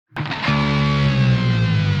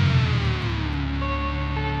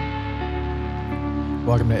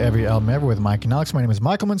Welcome to Every Album Ever with Mike and Alex. My name is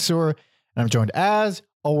Michael Mansour, and I'm joined as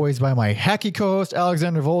always by my hacky co-host,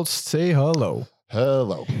 Alexander Volts. Say hello.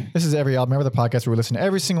 Hello. This is Every Album Ever, the podcast where we listen to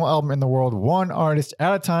every single album in the world, one artist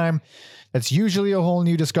at a time. That's usually a whole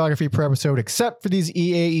new discography per episode, except for these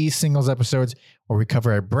EAE singles episodes where we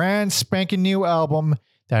cover a brand spanking new album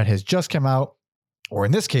that has just come out, or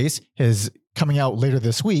in this case, is coming out later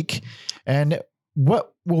this week. And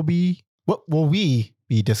what will we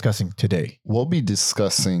be discussing today? We'll be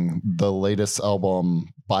discussing the latest album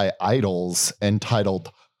by IDLES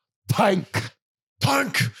entitled TANGK.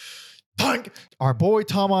 TANGK. Our boy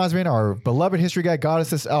Tom Osmond, our beloved history guy, got us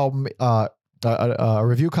this album, a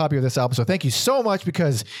review copy of this album. So thank you so much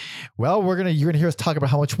because, well, you're gonna hear us talk about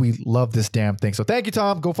how much we love this damn thing. So thank you,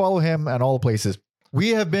 Tom. Go follow him at all the places. We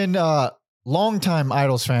have been longtime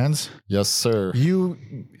IDLES fans. Yes, sir. You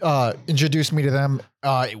introduced me to them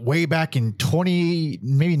way back in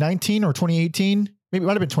 2019 or 2018. Maybe it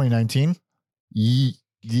might have been 2019.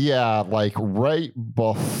 Yeah, like right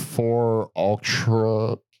before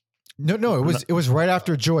Ultra. No, it was right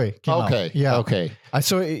after Joy came out. Okay. Yeah. Okay.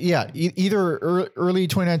 Either early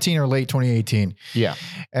 2019 or late 2018. Yeah.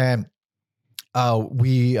 And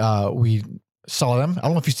we saw them. I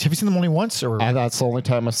don't know if have you seen them only once or That's the only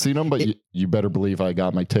time I've seen them, but you better believe I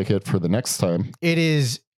got my ticket for the next time.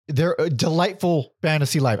 They're a delightful band to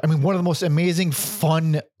see live. I mean, one of the most amazing,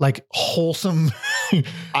 fun, like wholesome.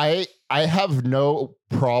 I have no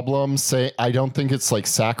problem saying I don't think it's like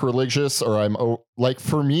sacrilegious or like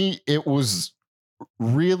for me, it was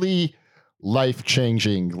really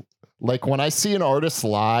life-changing. Like when I see an artist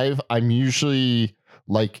live, I'm usually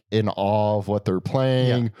like in awe of what they're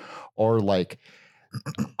playing or like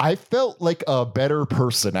I felt like a better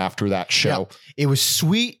person after that show. Yeah. It was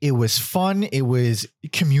sweet. It was fun. It was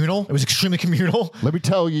communal. It was extremely communal. Let me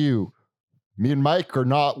tell you, me and Mike are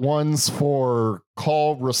not ones for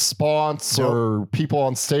call response or people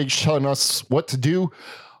on stage telling us what to do,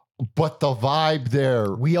 but the vibe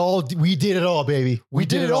there. We did it all, baby. We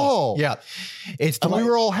did it all. Yeah. And we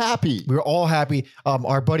were all happy. We were all happy.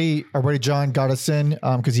 Our buddy John got us in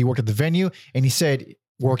because he worked at the venue, and he said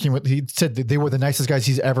that they were the nicest guys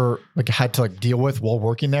he's ever had to deal with while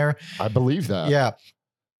working there. I believe that. Yeah.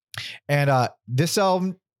 And this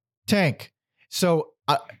album, TANGK. So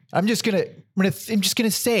I'm just gonna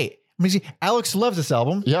say, Alex loves this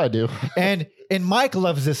album. Yeah, I do. and Mike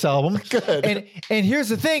loves this album. Good. And here's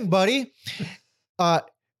the thing, buddy.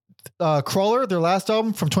 Crawler, their last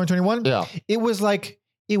album from 2021. Yeah. It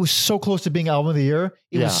was so close to being album of the year.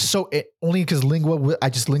 It was only because Lingua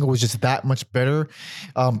was just that much better.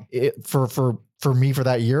 For me for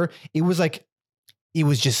that year, I was like,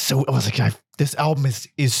 this album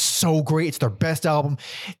is so great. It's their best album.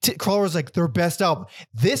 Crawler is like their best album.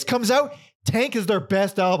 This comes out, TANGK is their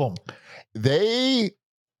best album. They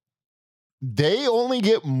only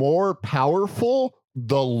get more powerful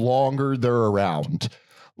the longer they're around.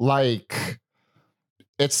 Like,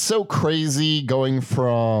 it's so crazy going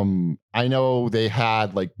from, I know they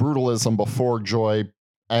had like Brutalism before Joy,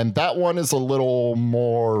 and that one is a little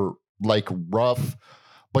more like rough,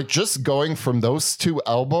 but just going from those two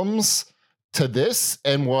albums to this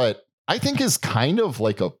and what I think is kind of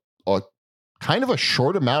like a kind of a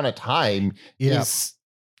short amount of time is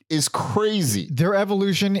crazy. Their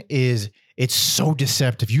evolution it's so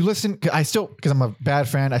deceptive. You listen, because I'm a bad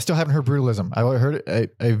fan, I still haven't heard Brutalism.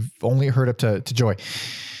 I've only heard up to Joy.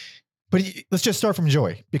 But let's just start from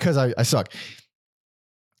Joy because I suck.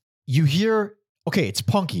 You hear, okay, it's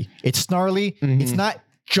punky, it's snarly, it's not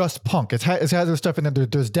just punk. It has other stuff in there.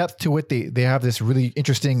 There's depth to it. They have this really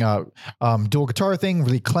interesting dual guitar thing,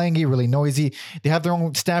 really clangy, really noisy. They have their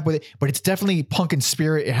own stamp with it, but it's definitely punk in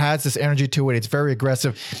spirit. It has this energy to it. It's very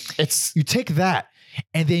aggressive. You take that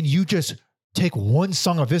and then you just take one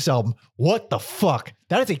song of this album. What the fuck?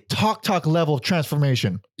 That is a talk level of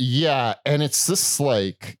transformation. Yeah, and it's this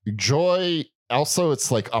like Joy. Also,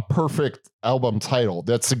 it's like a perfect album title.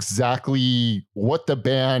 That's exactly what the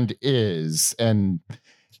band is and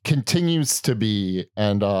continues to be.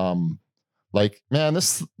 And like, man,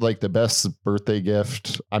 this is like the best birthday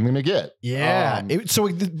gift I'm gonna get. Yeah.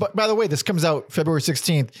 By the way, this comes out February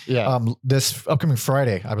 16th. Yeah. This upcoming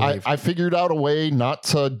Friday, I believe. I figured out a way not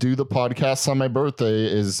to do the podcast on my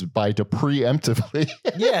birthday is by to preemptively.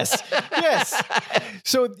 Yes.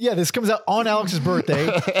 So yeah, this comes out on Alex's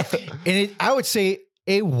birthday, and I would say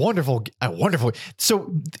a wonderful.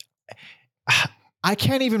 So I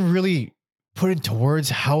can't even really put into words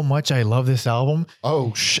how much I love this album.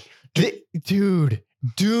 Oh shit. Dude.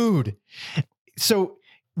 So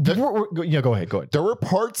go ahead. There were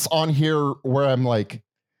parts on here where I'm like,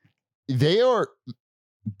 they are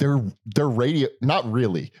they're radio, not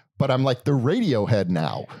really, but I'm like, they're Radiohead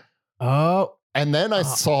now. Oh, And then I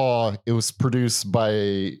saw it was produced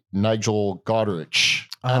by Nigel Godrich.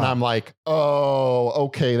 And I'm like, oh,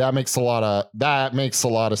 okay, that makes a lot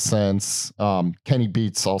of sense. Kenny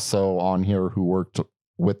Beats also on here, who worked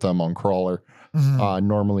with them on Crawler.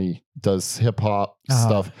 Normally does hip hop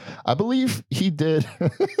stuff. I believe he did.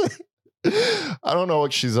 I don't know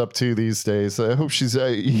what she's up to these days. I hope she's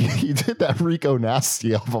he did that Rico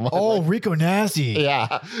Nasty album. Oh, Rico Nasty.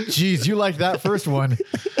 Yeah. Jeez, you like that first one.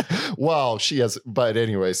 Well, she has, but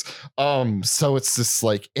anyways, so it's this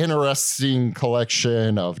like interesting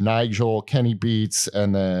collection of Nigel, Kenny Beats,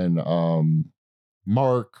 and then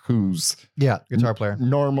Mark, who's guitar player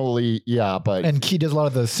normally, but and he does a lot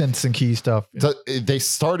of the synths and key stuff. They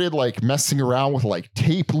started like messing around with like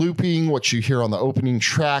tape looping, what you hear on the opening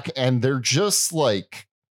track, and they're just like,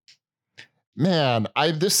 man,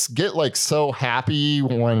 I just get like so happy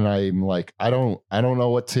when I'm like, I don't know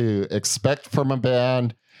what to expect from a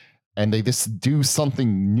band, and they just do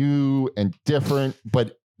something new and different,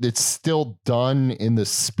 but it's still done in the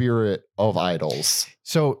spirit of IDLES.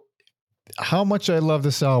 So how much I love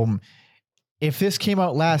this album. If this came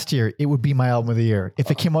out last year, it would be my album of the year. If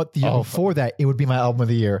it came out the year before that, it would be my album of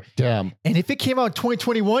the year. Damn. And if it came out in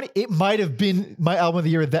 2021, it might have been my album of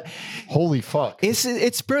the year. That holy fuck.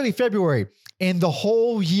 It's barely February, and the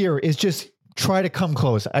whole year is just try to come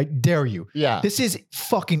close. I dare you. Yeah. This is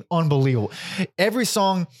fucking unbelievable. Every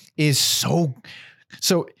song is so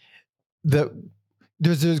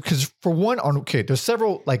because for one, there's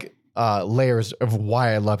several like layers of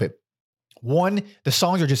why I love it. One, the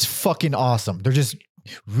songs are just fucking awesome. They're just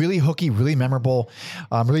really hooky, really memorable,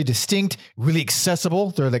 really distinct, really accessible.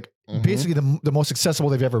 They're like basically the most accessible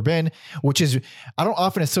they've ever been, which is, I don't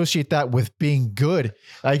often associate that with being good.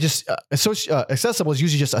 I just accessible is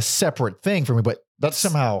usually just a separate thing for me, but that's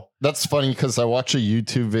funny because I watch a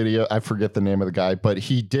YouTube video. I forget the name of the guy, but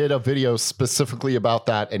he did a video specifically about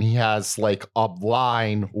that. And he has like a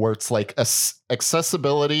line where it's like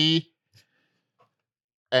accessibility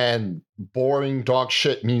and boring dog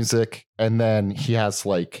shit music, and then he has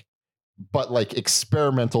like, but like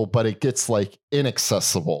experimental, but it gets like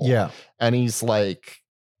inaccessible. Yeah. And he's like,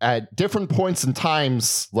 at different points in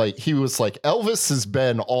times, like he was like, Elvis has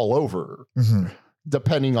been all over,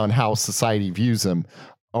 depending on how society views him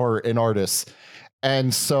or an artist.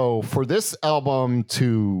 And so for this album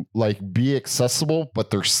to like be accessible,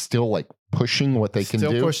 but they're still like pushing what they can do.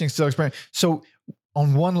 Still pushing, still experimenting. So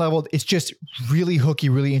on one level, it's just really hooky,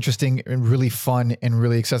 really interesting, and really fun, and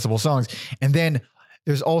really accessible songs. And then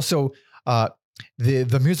there's also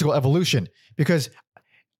the musical evolution, because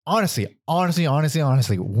honestly,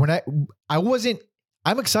 when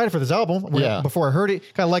I'm excited for this album. Before I heard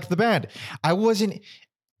it, kind of liked the band. I was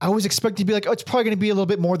expecting to be like, oh, it's probably going to be a little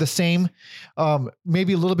bit more the same,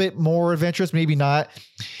 maybe a little bit more adventurous, maybe not.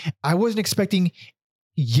 I wasn't expecting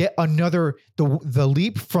yet another the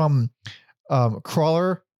leap from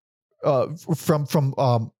Crawler, from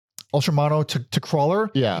Ultramono to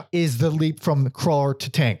Crawler, is the leap from Crawler to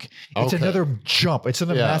TANGK. It's another jump. It's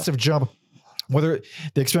another massive jump. Whether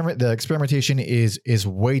the experimentation is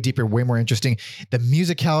way deeper, way more interesting. The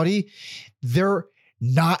musicality, they're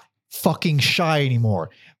not fucking shy anymore.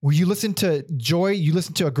 When you listen to Joy, you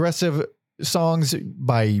listen to aggressive songs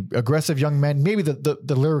by aggressive young men. Maybe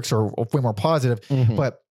the lyrics are way more positive,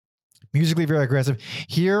 but musically very aggressive.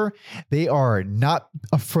 Here, they are not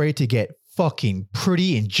afraid to get fucking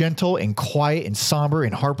pretty and gentle and quiet and somber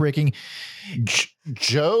and heartbreaking.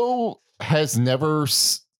 Joe has never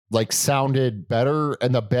like sounded better,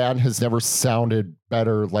 and the band has never sounded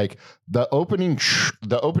better. Like the opening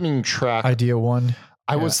track, Idea One.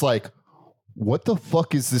 I was like, what the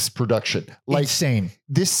fuck is this production? Like, insane.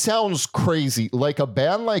 This sounds crazy. Like a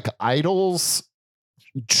band like IDLES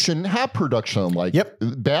shouldn't have production like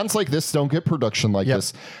bands like this don't get production like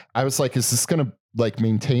this. I was like, is this gonna like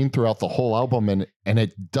maintain throughout the whole album? And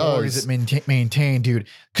it does. Or does it maintain, dude?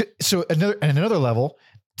 So another level.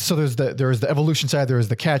 So there's the evolution side, there's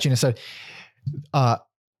the catchiness side.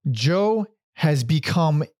 Joe has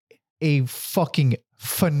become a fucking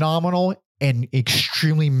phenomenal and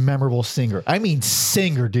extremely memorable singer. I mean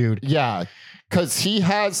singer, dude. Yeah. Cause he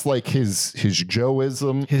has like his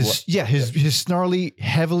Joeism, his snarly,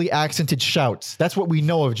 heavily accented shouts. That's what we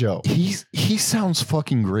know of Joe. He sounds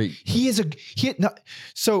fucking great.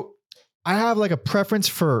 So I have like a preference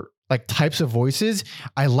for like types of voices.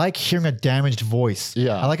 I like hearing a damaged voice.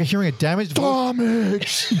 Yeah, I like hearing a damaged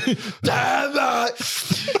voice. Damn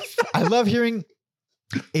it! I love hearing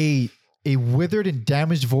a a withered and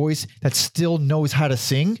damaged voice that still knows how to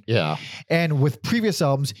sing. Yeah. And with previous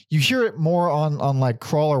albums, you hear it more on like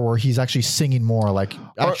Crawler, where he's actually singing more, like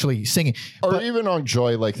actually singing. Or even on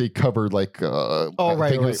Joy, like they covered like I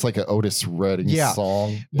think it was like an Otis Redding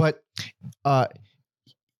song. But I'm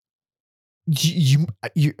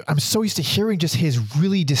so used to hearing just his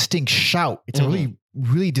really distinct shout. It's a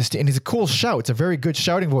really distinct, and it's a cool shout. It's a very good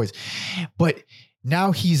shouting voice. But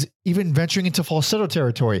now he's even venturing into falsetto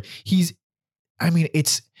territory. It's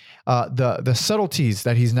the subtleties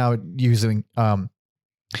that he's now using,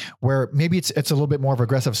 where maybe it's a little bit more of an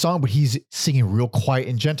aggressive song, but he's singing real quiet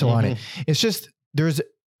and gentle on it. It's just, there's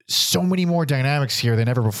so many more dynamics here than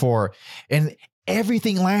ever before. And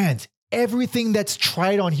everything lands. Everything that's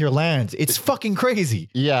tried on here lands. It's fucking crazy.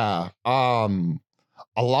 Yeah. A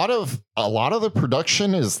lot of the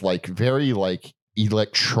production is like very like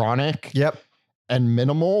electronic. Yep. And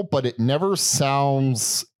minimal, but it never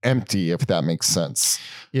sounds empty, if that makes sense.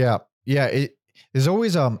 Yeah. Yeah. There's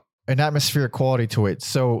always an atmospheric quality to it.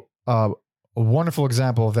 So a wonderful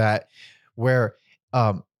example of that, where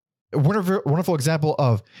a wonderful example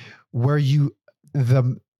of where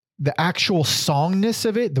the actual songness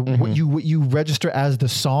of it, what you register as the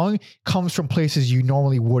song, comes from places you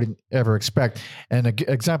normally wouldn't ever expect. And an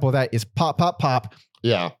example of that is Pop Pop Pop.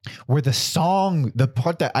 Yeah. Where the song, the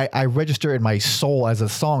part that I register in my soul as a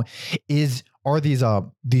song are these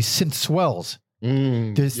synth swells.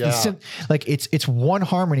 There's synth, like it's one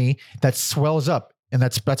harmony that swells up, and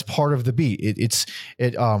that's part of the beat.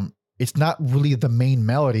 It's not really the main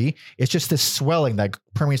melody. It's just this swelling that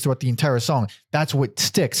permeates throughout the entire song. That's what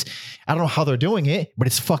sticks. I don't know how they're doing it, but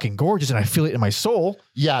it's fucking gorgeous, and I feel it in my soul.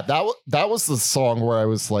 Yeah, that was the song where I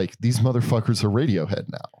was like, these motherfuckers are Radiohead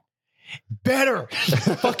now. Better.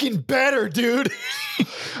 Fucking better, dude.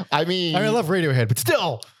 I mean, I love Radiohead, but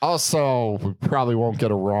still. Also, we probably won't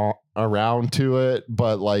get around to it,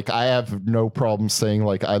 but like I have no problem saying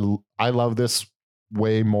like I love this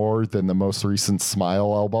way more than the most recent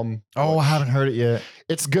Smile album. Oh, I haven't heard it yet.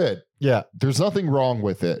 It's good. Yeah. There's nothing wrong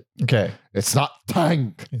with it. Okay. It's not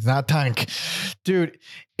TANGK. It's not TANGK. Dude.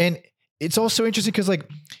 And it's also interesting because like,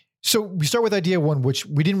 so we start with idea one, which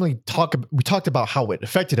we didn't really we talked about how it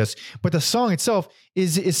affected us, but the song itself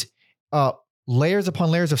is layers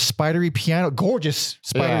upon layers of spidery piano, gorgeous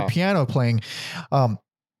spidery piano playing.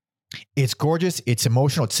 It's gorgeous. It's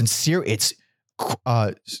emotional. It's sincere. It's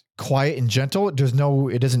quiet and gentle. It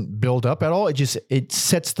doesn't build up at all. It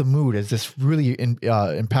sets the mood as this really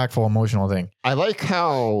impactful emotional thing. I like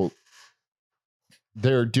how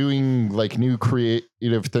they're doing like new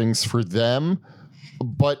creative things for them,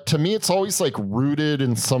 but to me, it's always like rooted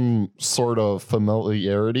in some sort of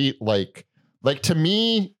familiarity. Like to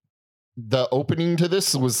me, the opening to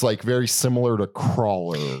this was like very similar to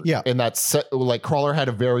Crawler. Yeah. And like Crawler had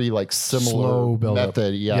a very like similar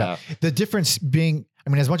method. Yeah. The difference being, I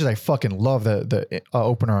mean, as much as I fucking love the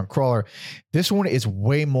opener on Crawler, this one is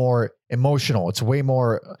way more emotional. It's way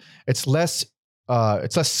more, it's less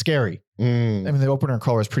scary. I mean, the opener on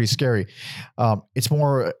Crawler is pretty scary. It's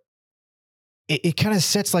more, it kind of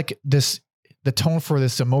sets like the tone for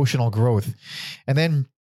this emotional growth. And then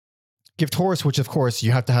Gift Horse, which of course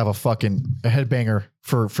you have to have a headbanger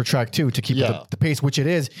for track 2 to keep the pace, which it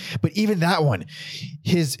is. But even that one,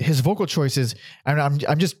 his vocal choices, and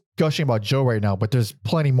I'm just gushing about Joe right now, but there's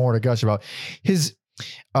plenty more to gush about. It's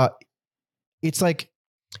like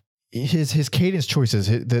his cadence choices.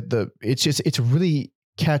 It's really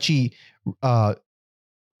catchy.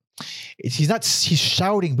 He's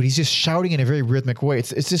shouting, but he's just shouting in a very rhythmic way.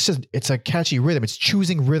 It's a catchy rhythm. It's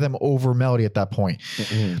choosing rhythm over melody at that point.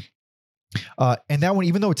 And that one,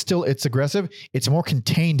 even though it's aggressive, it's more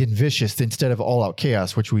contained and vicious instead of all out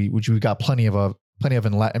chaos, which we got plenty of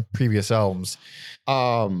in previous albums.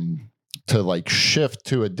 To like shift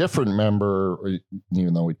to a different member,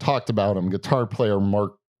 even though we talked about him, guitar player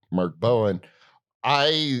Mark Bowen.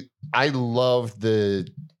 I love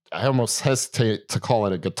I almost hesitate to call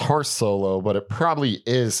it a guitar solo, but it probably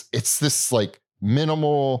is. It's this like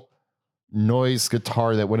minimal noise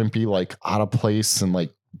guitar that wouldn't be like out of place in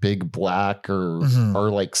like Big Black or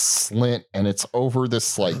like Slint, and it's over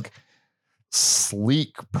this like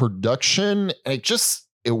sleek production. And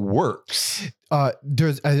it works. Are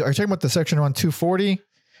you talking about the section around 240?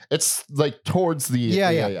 It's like towards the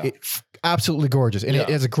yeah. Absolutely gorgeous, and it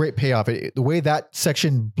has a great payoff. The way that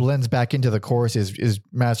section blends back into the chorus is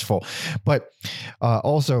masterful. But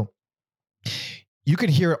also, you can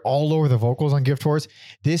hear it all over the vocals on Gift Horse.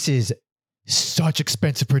 This is such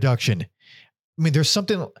expensive production. I mean, there's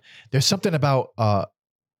something about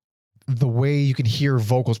the way you can hear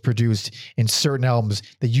vocals produced in certain albums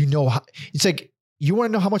that it's like you want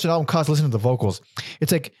to know how much an album costs? Listen to the vocals.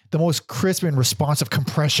 It's like the most crisp and responsive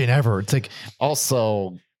compression ever. It's like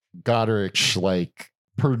Also, Godrich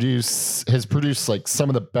has produced like some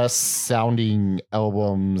of the best sounding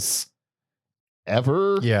albums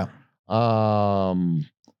ever. yeah, So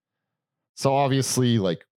obviously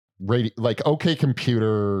like OK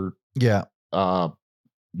Computer yeah,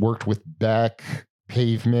 worked with Beck,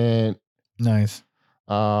 Pavement. nice.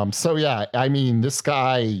 So yeah, I mean, this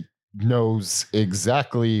guy knows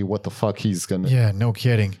exactly what the fuck he's gonna. Yeah, no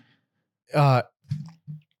kidding. So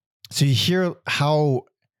you hear how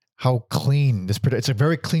clean this production. It's a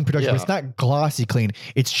very clean production, Yeah. but it's not glossy clean.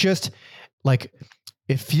 It's just like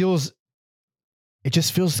it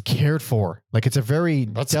just feels cared for. Like it's a very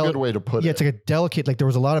That's a good way to put it. Yeah, it's like a delicate. Like there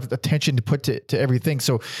was a lot of attention to put to everything.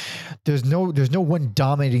 So there's no one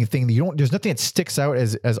dominating thing. There's nothing that sticks out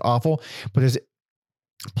as awful, but there's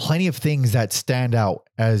plenty of things that stand out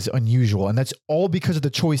as unusual, and that's all because of the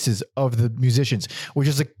choices of the musicians, which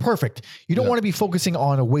is like perfect. You don't want to be focusing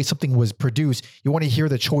on the way something was produced. You want to hear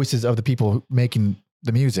the choices of the people making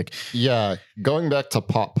the music. Yeah, going back to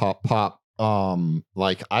pop pop pop.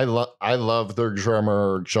 Like I love their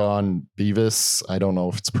drummer John Beavis. I don't know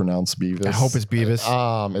if it's pronounced Beavis. I hope it's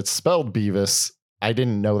Beavis. It's spelled Beavis. I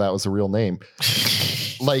didn't know that was a real name.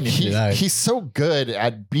 Like he's so good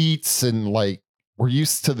at beats, and like we're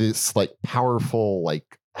used to this like powerful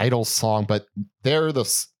like idol song, but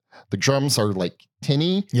the drums are like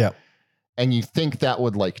tinny. Yeah. And you think that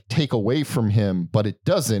would like take away from him, but it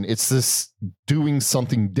doesn't. It's this doing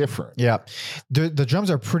something different. Yeah. The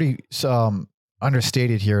drums are pretty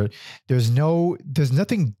understated here. There's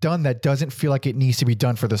nothing done that doesn't feel like it needs to be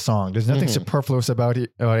done for the song. There's nothing superfluous about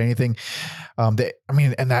it or anything. And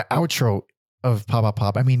that outro of Pop Pop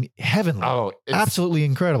Pop, I mean, heavenly. Oh, absolutely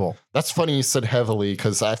incredible. That's funny you said heavily,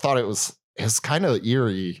 because I thought it's kind of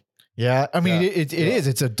eerie. Yeah. I mean, it is.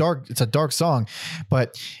 It's a dark song,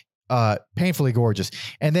 but painfully gorgeous.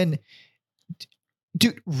 And then,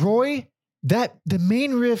 dude, Roy, the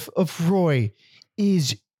main riff of Roy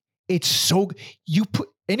it's so, you put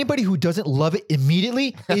anybody who doesn't love it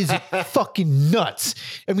immediately is fucking nuts.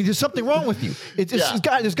 I mean, there's something wrong with you. There's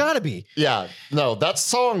gotta be. Yeah, no, that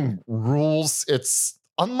song rules. It's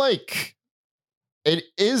unlike, it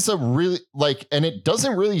is a really like, and it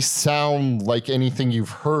doesn't really sound like anything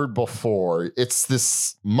you've heard before. It's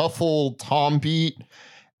this muffled tom beat.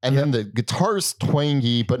 And then the guitar's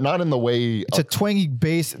twangy, but not in the way. It's a twangy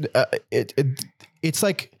bass. It's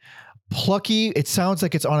like plucky. It sounds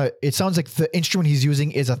like it sounds like the instrument he's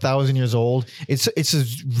using is 1,000 years old. It's a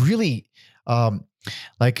really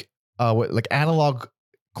like analog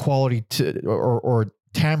quality to or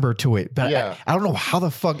timbre to it. But I don't know how the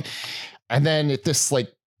fuck. And then this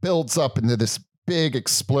like builds up into this big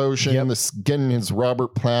explosion. This getting his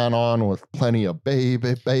Robert Plant on with plenty of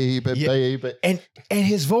baby, and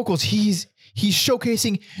his vocals. He's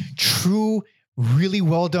showcasing true, really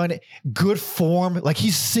well done, good form. Like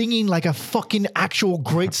he's singing like a fucking actual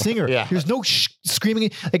great singer. There's no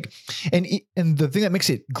screaming. Like, and the thing that makes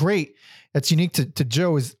it great, that's unique to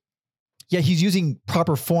Joe is, he's using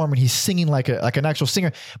proper form and he's singing like an actual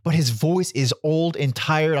singer, but his voice is old and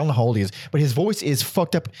tired. I don't know how old he is, but his voice is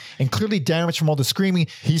fucked up and clearly damaged from all the screaming.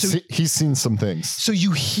 He's seen some things. So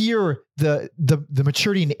you hear the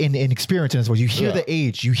maturity and experience in his voice. You hear the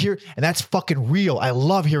age. You hear, and that's fucking real. I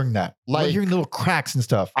love hearing that. Like hearing little cracks and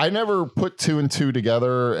stuff. I never put two and two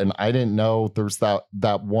together, and I didn't know there's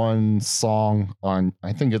that one song on,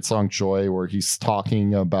 I think it's on Joy, where he's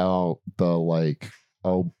talking about the like,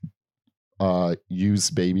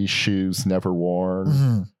 used baby shoes never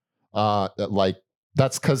worn. Like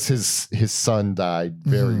that's because his son died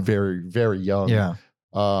very, very, very young. Yeah.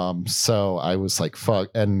 So I was like, fuck.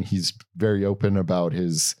 And he's very open about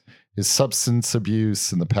his substance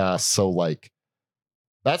abuse in the past. So like,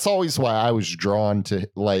 that's always why I was drawn to,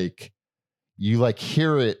 like, you like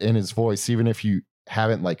hear it in his voice, even if you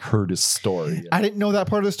haven't like heard his story. I didn't know that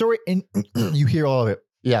part of the story, and you hear all of it.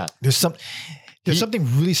 Yeah. There's something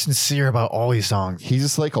really sincere about all these songs.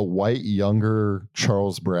 He's like a white, younger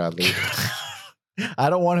Charles Bradley. I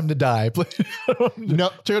don't want him to die. No,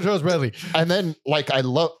 Charles Bradley. And then like I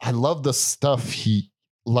love the stuff he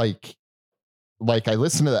like I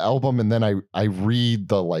listen to the album, and then I read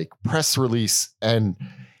the like press release, and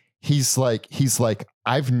he's like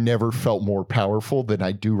I've never felt more powerful than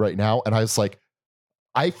I do right now. And I was like,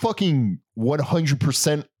 I fucking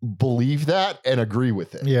 100% believe that and agree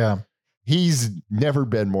with it. Yeah. He's never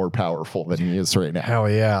been more powerful than he is right now.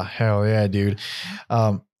 Hell yeah, dude.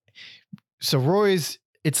 So Roy's,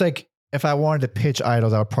 it's like, if I wanted to pitch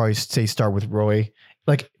idols, I would probably say start with Roy.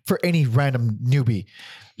 Like for any random newbie.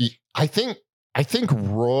 I think I think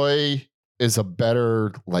Roy is a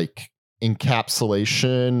better like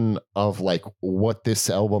encapsulation of like what this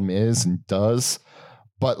album is and does.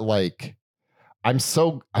 But like I'm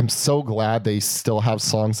so glad they still have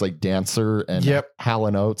songs like Dancer and Hall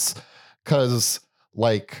and Oates, because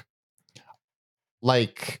like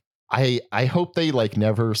I hope they like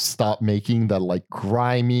never stop making the like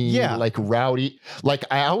grimy, like rowdy. Like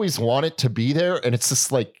I always want it to be there, and it's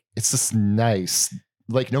just nice.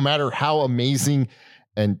 Like no matter how amazing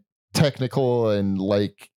and technical and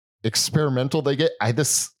like experimental they get, I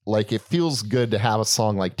just like it feels good to have a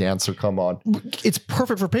song like Dancer come on. It's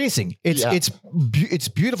perfect for pacing. It's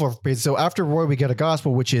beautiful for pacing. So after Roy, we get a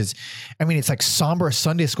gospel, which is, I mean, it's like somber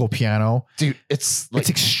Sunday school piano, dude. It's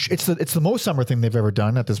the most somber thing they've ever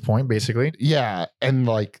done at this point, basically. Yeah, and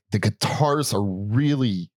like the guitars are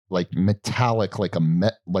really like metallic, like a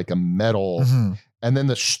metal. Mm-hmm. And then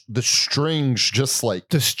the strings, just like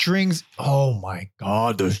the strings. Oh my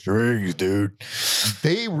God, the strings, dude.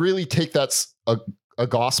 They really take a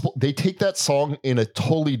gospel. They take that song in a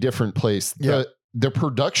totally different place. Yeah. The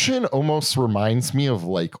production almost reminds me of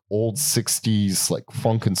like old 60s, like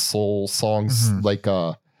funk and soul songs, mm-hmm.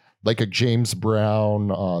 like a James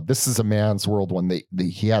Brown, This Is a Man's World, when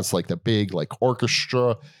he has like the big like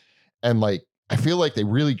orchestra, and like I feel like they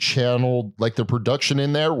really channeled like the production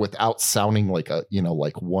in there without sounding like a,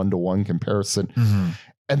 like 1-to-1 comparison. Mm-hmm.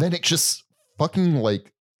 And then it just fucking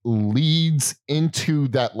like leads into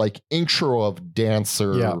that like intro of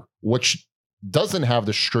Dancer, which doesn't have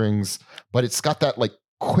the strings, but it's got that like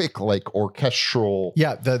quick, like orchestral.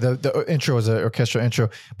 Yeah. The intro is an orchestral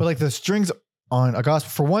intro, but like the strings on a gospel,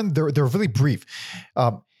 for one, they're really brief.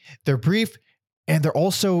 They're brief, and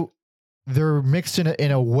they're mixed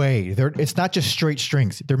in a way. It's not just straight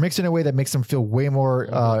strings. They're mixed in a way that makes them feel way more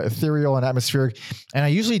ethereal and atmospheric. And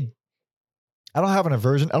I don't have an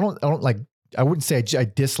aversion. I wouldn't say I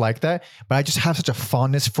dislike that, but I just have such a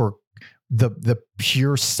fondness for the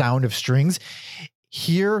pure sound of strings.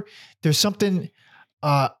 Here, there's something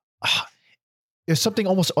almost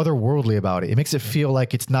otherworldly about it. It makes it feel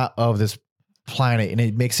like it's not of this planet, and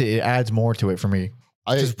it adds more to it for me,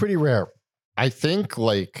 which is pretty rare. I think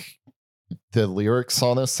like the lyrics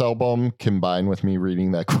on this album, combined with me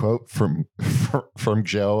reading that quote from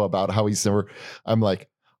Joe about how I'm like,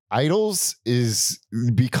 IDLES is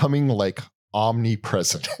becoming like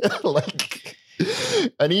omnipresent. Like,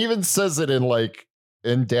 and he even says it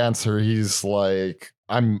in Dancer. He's like,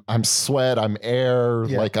 I'm sweat, I'm air,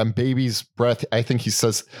 like I'm baby's breath. I think he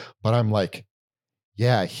says, but I'm like,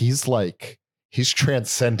 yeah, he's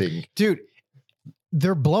transcending. Dude,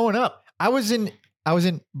 they're blowing up. I was in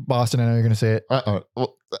Boston. I know you're going to say it.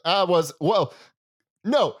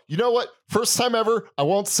 No, you know what? First time ever. I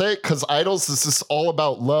won't say it because IDLES is just all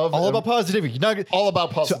about love. All about positivity. All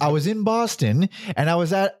about positivity. So I was in Boston, and I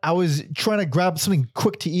was trying to grab something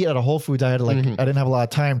quick to eat at a Whole Foods. I didn't have a lot of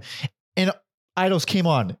time, and IDLES came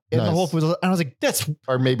on in the Whole Foods, and I was like, that's...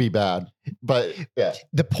 Or maybe bad, but yeah.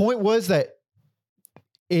 The point was that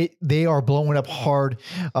they are blowing up hard,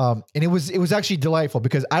 and it was actually delightful,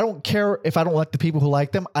 because I don't care if I don't like the people who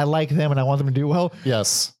like them. I like them, and I want them to do well.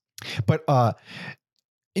 Yes, but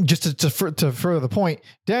just to further the point,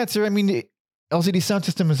 Dancer. I mean, LCD Sound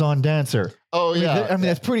System is on Dancer. Oh yeah, I mean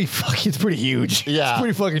that's pretty fucking. It's pretty huge. Yeah, it's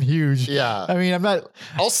pretty fucking huge. Yeah. I mean, I'm not.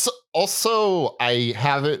 Also, I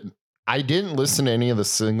haven't. I didn't listen to any of the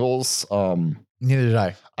singles. Neither did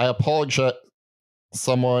I. I apologize.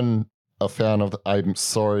 Someone, a fan of I'm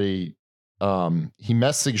sorry, he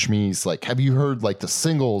messaged me. He's like, have you heard like the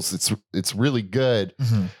singles? It's really good.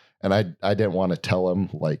 Mm-hmm. And I didn't want to tell him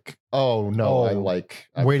like, oh no,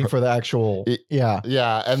 I'm waiting for the actual. Yeah.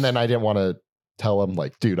 And then I didn't want to tell him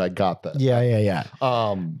like, dude, I got that. Yeah.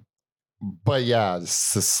 But yeah,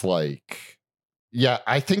 it's just like, yeah,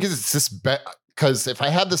 I think it's just because if I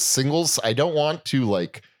had the singles, I don't want to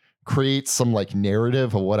like create some like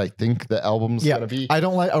narrative of what I think the album's gonna be. I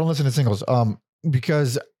don't listen to singles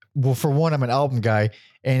because, well, for one, I'm an album guy,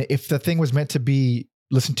 and if the thing was meant to be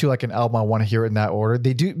listened to like an album, I want to hear it in that order.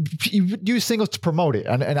 They do use singles to promote it,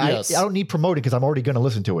 and yes. I don't need promoting because I'm already going to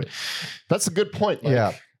listen to it. That's a good point.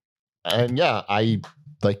 And I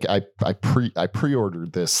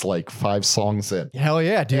pre-ordered this like 5 songs in. Hell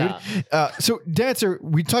yeah, dude. Yeah. So Dancer,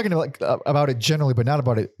 we're talking about it generally, but not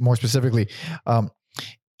about it more specifically.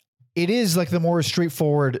 It is like the more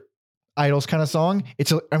straightforward IDLES kind of song.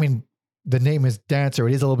 The name is Dancer.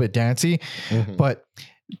 It is a little bit dancey, mm-hmm. but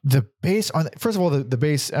the bass on, first of all, the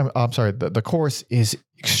bass, I'm sorry, the chorus is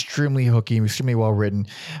extremely hooky, extremely well written.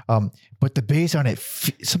 But the bass on it,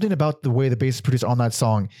 something about the way the bass is produced on that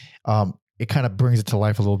song, it kind of brings it to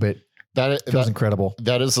life a little bit Feels incredible.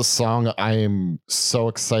 That is a song I am so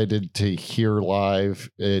excited to hear live.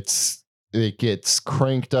 It gets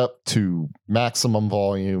cranked up to maximum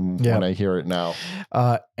volume when I hear it now.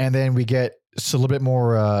 And then we get a little bit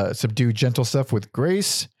more subdued, gentle stuff with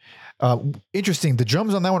Grace. Interesting. The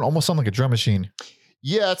drums on that one almost sound like a drum machine.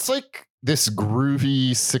 Yeah, it's like this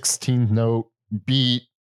groovy 16th note beat,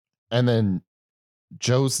 and then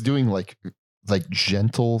Joe's doing like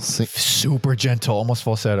gentle super gentle, almost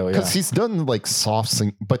falsetto. Yeah, because he's done like soft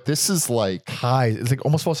sing, but this is like high. It's like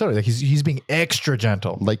almost falsetto. Like he's being extra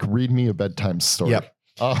gentle. Like read me a bedtime story. Yep,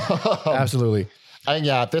 absolutely. And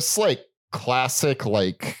yeah, this like classic.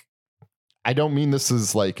 Like, I don't mean this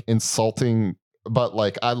is like insulting, but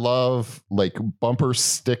like I love like bumper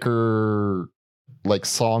sticker like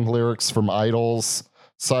song lyrics from IDLES.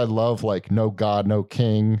 So I love like no God, no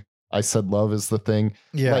king. I said love is the thing.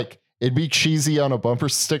 Yeah. Like, it'd be cheesy on a bumper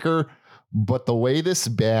sticker, but the way this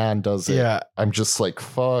band does it, I'm just like,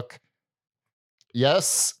 fuck.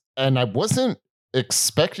 Yes. And I wasn't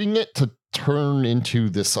expecting it to turn into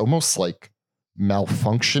this almost like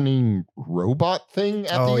malfunctioning robot thing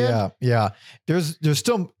at the end. Yeah. There's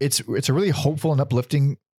still, it's a really hopeful and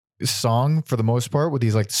uplifting song for the most part with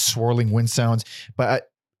these like swirling wind sounds, but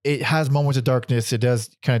it has moments of darkness. It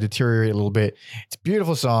does kind of deteriorate a little bit. It's a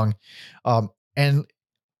beautiful song. And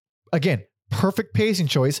again, perfect pacing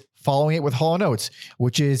choice, following it with Hall & Oates,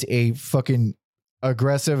 which is a fucking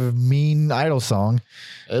aggressive, mean IDLES song.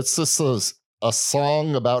 It's just a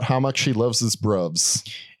song about how much he loves his brubs.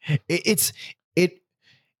 It's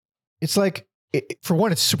like, for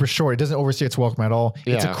one, it's super short. It doesn't overstay its welcome at all.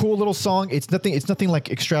 Yeah. It's a cool little song. It's nothing like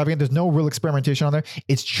extravagant. There's no real experimentation on there.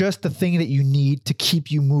 It's just the thing that you need to keep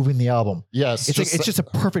you moving the album. Yes. It's just a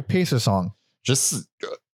perfect pacer song. Just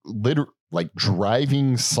like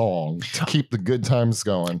driving song to keep the good times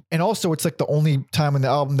going. And also it's like the only time in the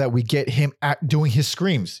album that we get him doing his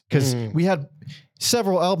screams, because we had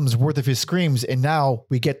several albums worth of his screams, and now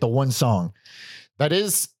we get the one song. That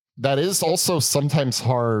is also sometimes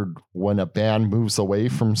hard when a band moves away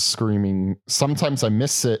from screaming. Sometimes I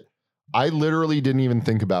miss it. I literally didn't even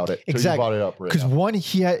think about it. Exactly. You brought it up right because one,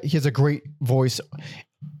 he has a great voice.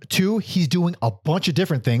 Two, he's doing a bunch of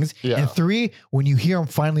different things. Yeah. And three, when you hear him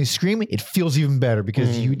finally scream, it feels even better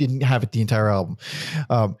because you didn't have it the entire album.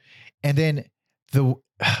 And then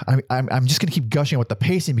I'm just gonna keep gushing with the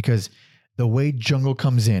pacing because the way Jungle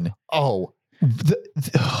comes in. Oh,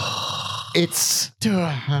 it's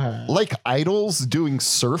like IDLES doing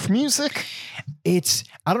surf music. I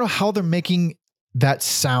don't know how they're making that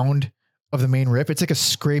sound of the main riff. It's like a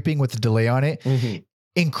scraping with a delay on it.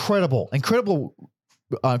 Incredibly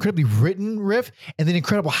written riff, and then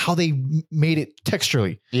incredible how they made it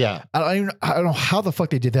texturally. Yeah, I don't know how the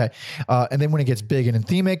fuck they did that. And then when it gets big and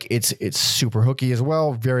anthemic, it's super hooky as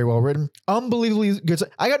well. Very well written, unbelievably good.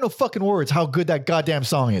 I got no fucking words how good that goddamn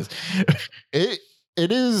song is. It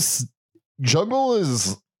is. Jungle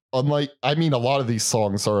is unlike. I mean, a lot of these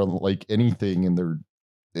songs are unlike anything in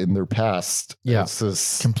their past. Yeah, it's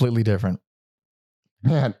just completely different.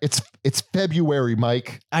 Man, it's February,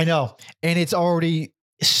 Mike. I know, and it's already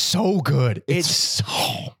so good. It's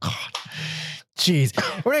oh god, jeez,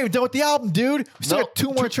 we're not even done with the album, dude. We still got two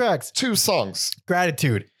more tracks, 2 songs.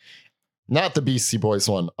 Gratitude, not the Beastie Boys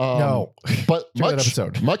one. No, but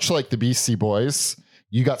much like the Beastie Boys,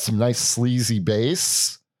 you got some nice sleazy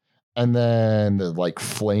bass. And then the like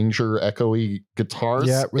flanger echoey guitars.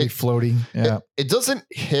 Yeah, really floating. Yeah. It doesn't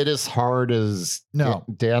hit as hard as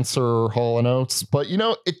Dancer or Hall & Oates, but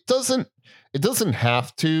it doesn't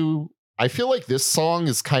have to. I feel like this song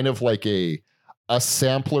is kind of like a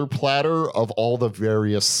sampler platter of all the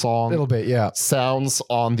various sounds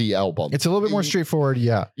on the album. It's a little bit more straightforward.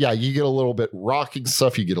 Yeah. Yeah. You get a little bit rocking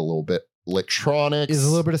stuff. You get a little bit electronics. There's a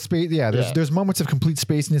little bit of space. Yeah. There's moments of complete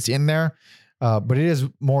spaciness in there. But it is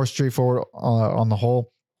more straightforward on the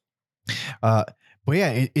whole. But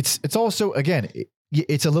yeah, it's also, again,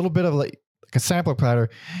 it's a little bit of like a sampler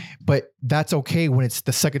platter, but that's okay when it's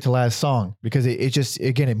the second to last song because it just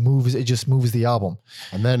moves the album.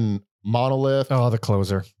 And then Monolith. Oh, the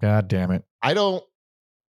closer. God damn it.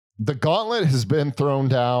 The gauntlet has been thrown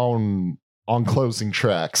down on closing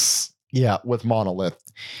tracks. Yeah. With Monolith.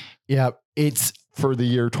 Yeah. It's for the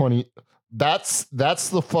year 20. That's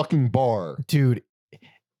the fucking bar, dude.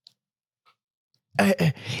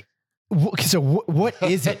 So what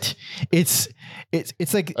is it? It's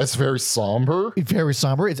like it's very somber. Very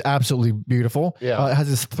somber. It's absolutely beautiful. Yeah, it has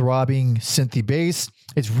this throbbing synthy bass.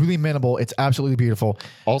 It's really minimal. It's absolutely beautiful.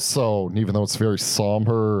 Also, even though it's very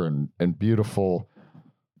somber and beautiful,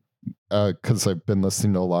 because I've been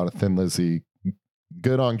listening to a lot of Thin Lizzy,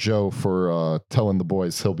 good on Joe for telling the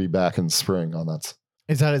boys he'll be back in spring on that.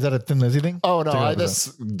 Is that a Thin Lizzy thing? Oh no,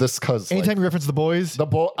 this cause anytime you reference the boys, I'm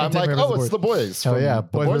like, it's the boys. Oh yeah,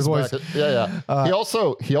 boys. Yeah.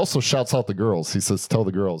 He also shouts out the girls. He says, "Tell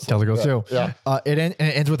the girls." Tell the girls too. Yeah. It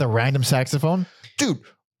ends with a random saxophone. Dude,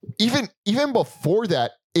 even before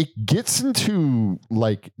that, it gets into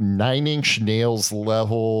like 9 Inch Nails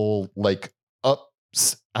level, like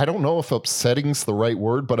I don't know if upsetting's the right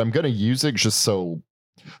word, but I'm gonna use it just so.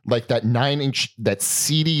 Like that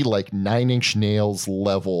seedy, like 9 Inch Nails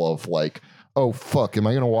level of like, oh fuck, am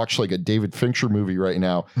I gonna watch like a David Fincher movie right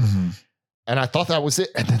now? Mm-hmm. And I thought that was it,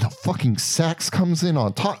 and then the fucking sax comes in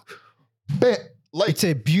on top. Like, it's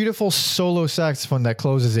a beautiful solo saxophone that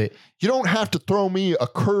closes it. You don't have to throw me a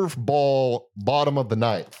curveball bottom of the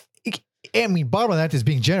ninth. I mean, bottom of the ninth is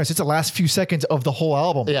being generous. It's the last few seconds of the whole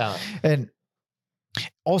album. Yeah, and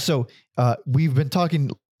also we've been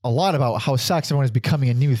talking a lot about how saxophone is becoming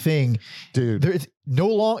a new thing. Dude. There's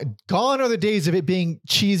gone are the days of it being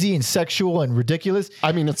cheesy and sexual and ridiculous.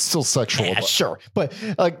 I mean, it's still sexual. Yeah, sure. But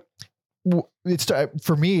like,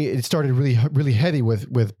 for me, it started really, really heavy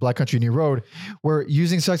with Black Country New Road, where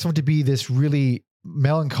using saxophone to be this really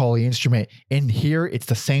melancholy instrument. And here it's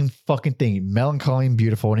the same fucking thing, melancholy and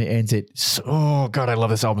beautiful. And it ends it. So, oh God, I love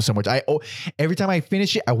this album so much. Every time I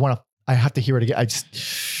finish it, I have to hear it again. I just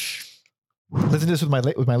listen to this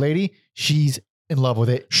with my lady. She's in love with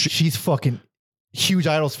it. She's fucking huge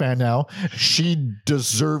IDLES fan now. She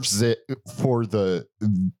deserves it for the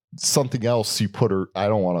something else you put her. I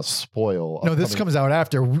don't want to spoil. No, this comes out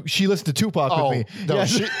after she listened to Tupac with me. No, yeah.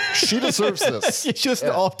 she deserves this. She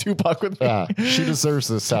listened to all of Tupac with me. Yeah, she deserves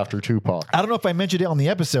this after Tupac. I don't know if I mentioned it on the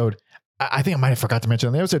episode. I think I might have forgot to mention it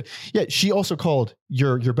on the episode. Yeah, she also called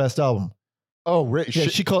your best album. Oh, right. Yeah,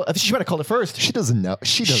 she called. I think she might have called it first. She doesn't know.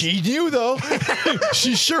 She knew though.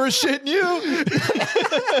 She sure as shit knew.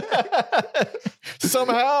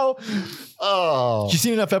 Somehow. Oh, she's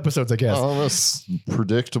seen enough episodes, I guess. Almost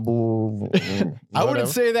predictable. I wouldn't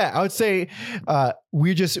say that. I would say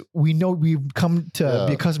we know we've come to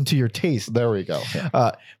be accustomed to your taste. There we go.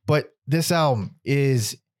 Yeah. But this album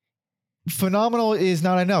is phenomenal. Is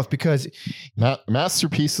not enough because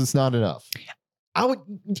masterpiece is not enough.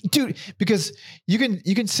 Dude, because you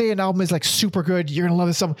can say an album is like super good, you're gonna love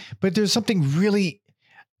this album, but there's something really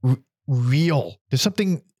real. There's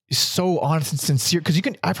something so honest and sincere. Because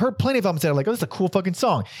I've heard plenty of albums that are like, oh, this is a cool fucking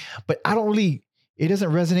song, but it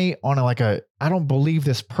doesn't resonate on I don't believe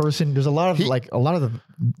this person. There's a lot of the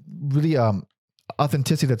really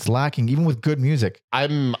authenticity that's lacking, even with good music.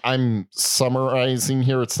 I'm summarizing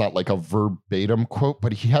here. It's not like a verbatim quote,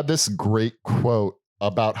 but he had this great quote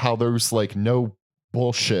about how there's like no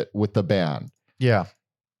bullshit with the band. Yeah.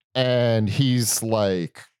 And he's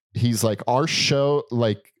like our show,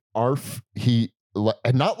 like and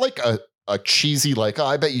not like a cheesy, like, oh,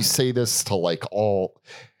 I bet you say this to like all.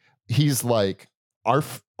 He's like,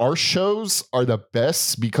 our shows are the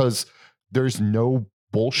best because there's no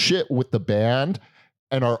bullshit with the band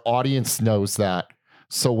and our audience knows that.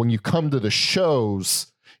 So when you come to the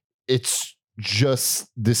shows, it's just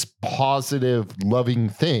this positive, loving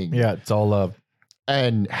thing. Yeah, it's all love.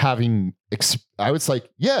 And I was like,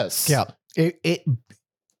 yes. Yeah.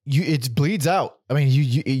 It bleeds out. I mean,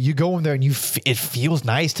 you go in there and it feels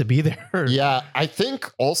nice to be there. Yeah. I think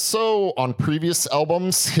also on previous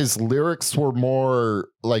albums, his lyrics were more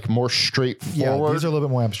straightforward. Yeah, these are a little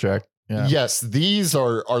bit more abstract. Yeah. Yes. These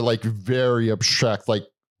are like very abstract, like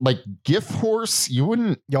Gift Horse. You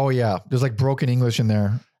wouldn't. Oh yeah. There's like broken English in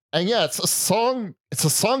there. And yeah, it's a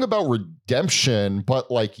song about redemption, but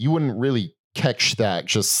like you wouldn't really catch that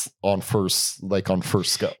just on first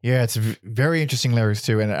go. Yeah, it's very interesting lyrics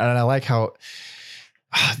too. And I like how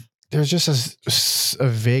there's just a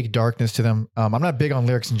vague darkness to them. I'm not big on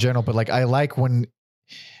lyrics in general, but like I like when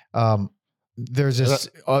there's this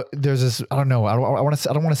I don't know. I don't want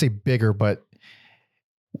to say bigger, but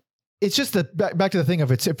it's just that back to the thing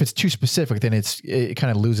of if it's too specific, then it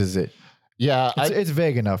kind of loses it. Yeah, it's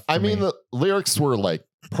vague enough. I mean, the lyrics were like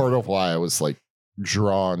part of why I was like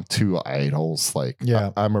drawn to IDLES. Like,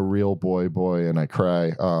 yeah, I'm a real boy, and I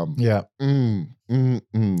cry. Yeah,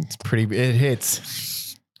 it's pretty. It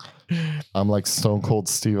hits. I'm like Stone Cold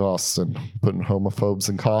Steve Austin putting homophobes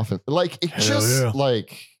in coffins. Like it just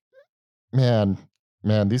like, man,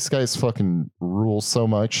 these guys fucking rule so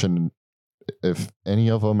much. And if any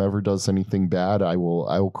of them ever does anything bad, I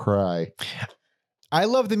will cry. I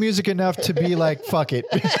love the music enough to be like, fuck it.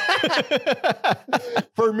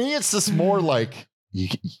 For me, it's just more like you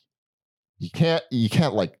can't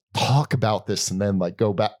like talk about this and then like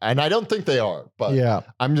go back. And I don't think they are, but Yeah.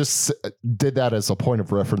 I'm just did that as a point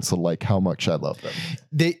of reference of like how much I love them.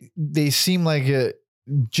 They seem like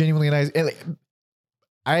genuinely nice. And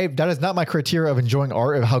like, that is not my criteria of enjoying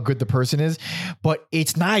art of how good the person is, but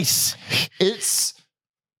it's nice. It's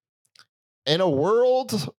in a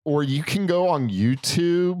world where you can go on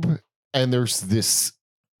YouTube and there's this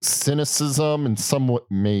cynicism, and someone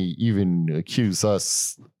may even accuse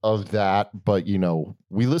us of that, but you know,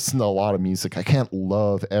 we listen to a lot of music. I can't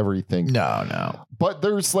love everything. No. But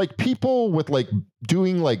there's like people with like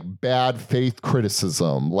doing like bad faith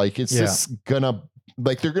criticism. Like it's just gonna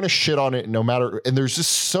like they're gonna shit on it no matter, and there's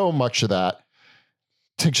just so much of that.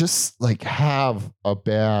 To just like have a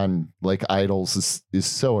band like IDLES is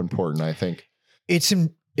so important, I think. It's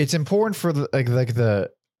important for the like the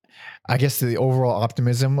I guess the overall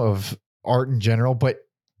optimism of art in general, but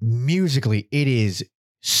musically it is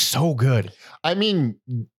so good. I mean,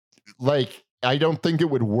 like I don't think it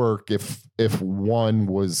would work if one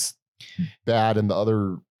was bad and the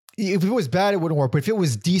other. If it was bad, it wouldn't work. But if it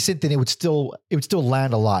was decent, then it would still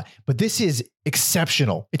land a lot. But this is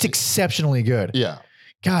exceptional. It's exceptionally good. Yeah.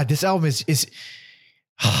 God, this album is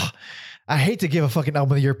I hate to give a fucking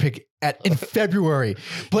album of the year pick in February,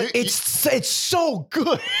 but it's so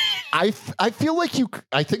good. I feel like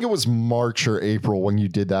I think it was March or April when you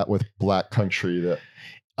did that with Black Country. That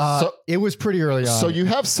so it was pretty early on. So you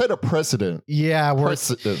have set a precedent. Yeah, where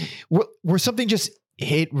something just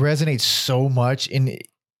it resonates so much in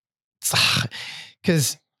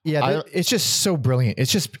because it's just so brilliant.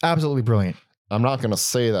 It's just absolutely brilliant. I'm not going to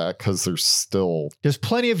say that because there's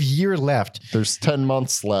plenty of year left. There's 10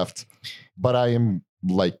 months left, but I am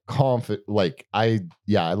like confident. Like I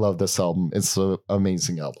love this album. It's an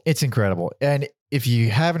amazing album. It's incredible. And if you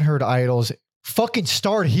haven't heard IDLES, fucking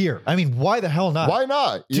start here. I mean, why the hell not? Why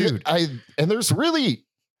not? Dude. And there's really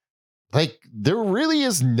there really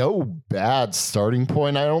is no bad starting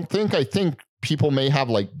point. I think people may have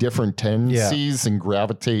like different tendencies and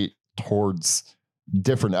gravitate towards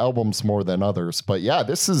different albums more than others, but I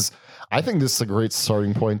think this is a great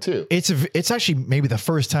starting point too. It's actually maybe the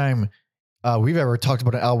first time we've ever talked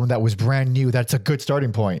about an album that was brand new. That's a good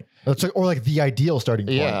starting point. Or like the ideal starting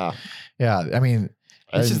point. Yeah. I mean,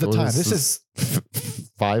 this is the time. This is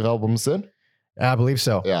 5 albums in. I believe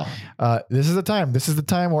so. Yeah. This is the time. This is the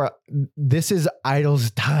time where this is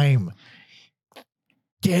IDLES' time.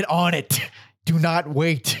 Get on it. Do not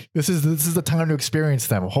wait. This is the time to experience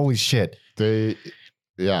them. Holy shit.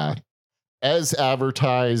 As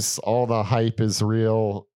advertised, all the hype is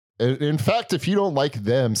real. In fact, if you don't like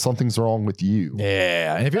them, something's wrong with you.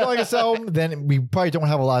 Yeah. And if you don't like this album, then we probably don't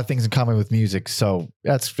have a lot of things in common with music. So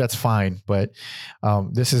that's fine. But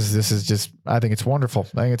this is just, I think it's wonderful.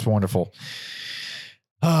 I think it's wonderful.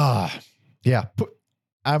 Yeah.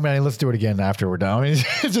 I mean, let's do it again after we're done. I mean,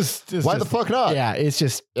 it's why the fuck not? Yeah, it's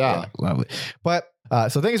just lovely. But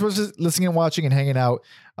so thanks for listening and watching and hanging out.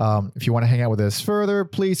 If you want to hang out with us further,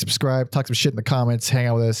 please subscribe, talk some shit in the comments, hang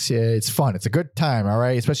out with us. It's fun. It's a good time. All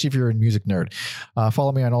right. Especially if you're a music nerd.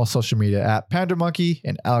 Follow me on all social media at PandaMonkey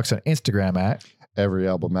and Alex on Instagram at Every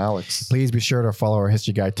Album Alex. Please be sure to follow our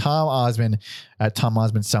history guy, Tom Osmond, at Tom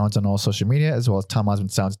Osmond Sounds on all social media, as well as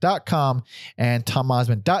TomOsmondSounds.com and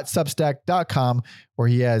TomOsmond.substack.com, where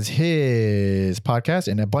he has his podcast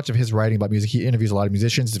and a bunch of his writing about music. He interviews a lot of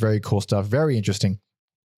musicians. It's very cool stuff. Very interesting.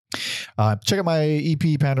 Check out my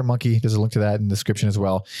EP, Panda Monkey. There's a link to that in the description as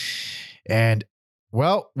well. And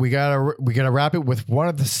well, we gotta wrap it with one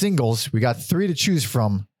of the singles. We got 3 to choose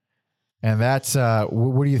from. And that's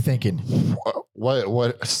what are you thinking?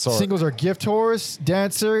 What sorry. Singles are Gift Horse,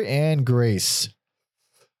 Dancer, and Grace.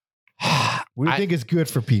 What do you think is good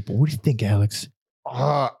for people? What do you think, Alex?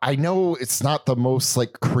 I know it's not the most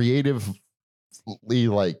like creatively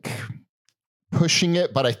like pushing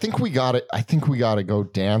it, but I think we got it. I think we got to go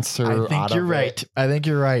Dancer. I think you're right. I think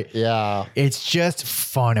you're right. Yeah. It's just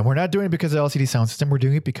fun. And we're not doing it because of LCD Sound System. We're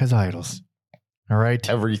doing it because IDLES. All right.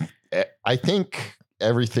 I think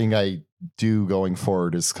everything I do going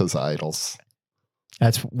forward is because IDLES.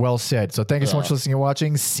 That's well said. So thank you so much for listening and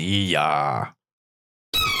watching. See ya.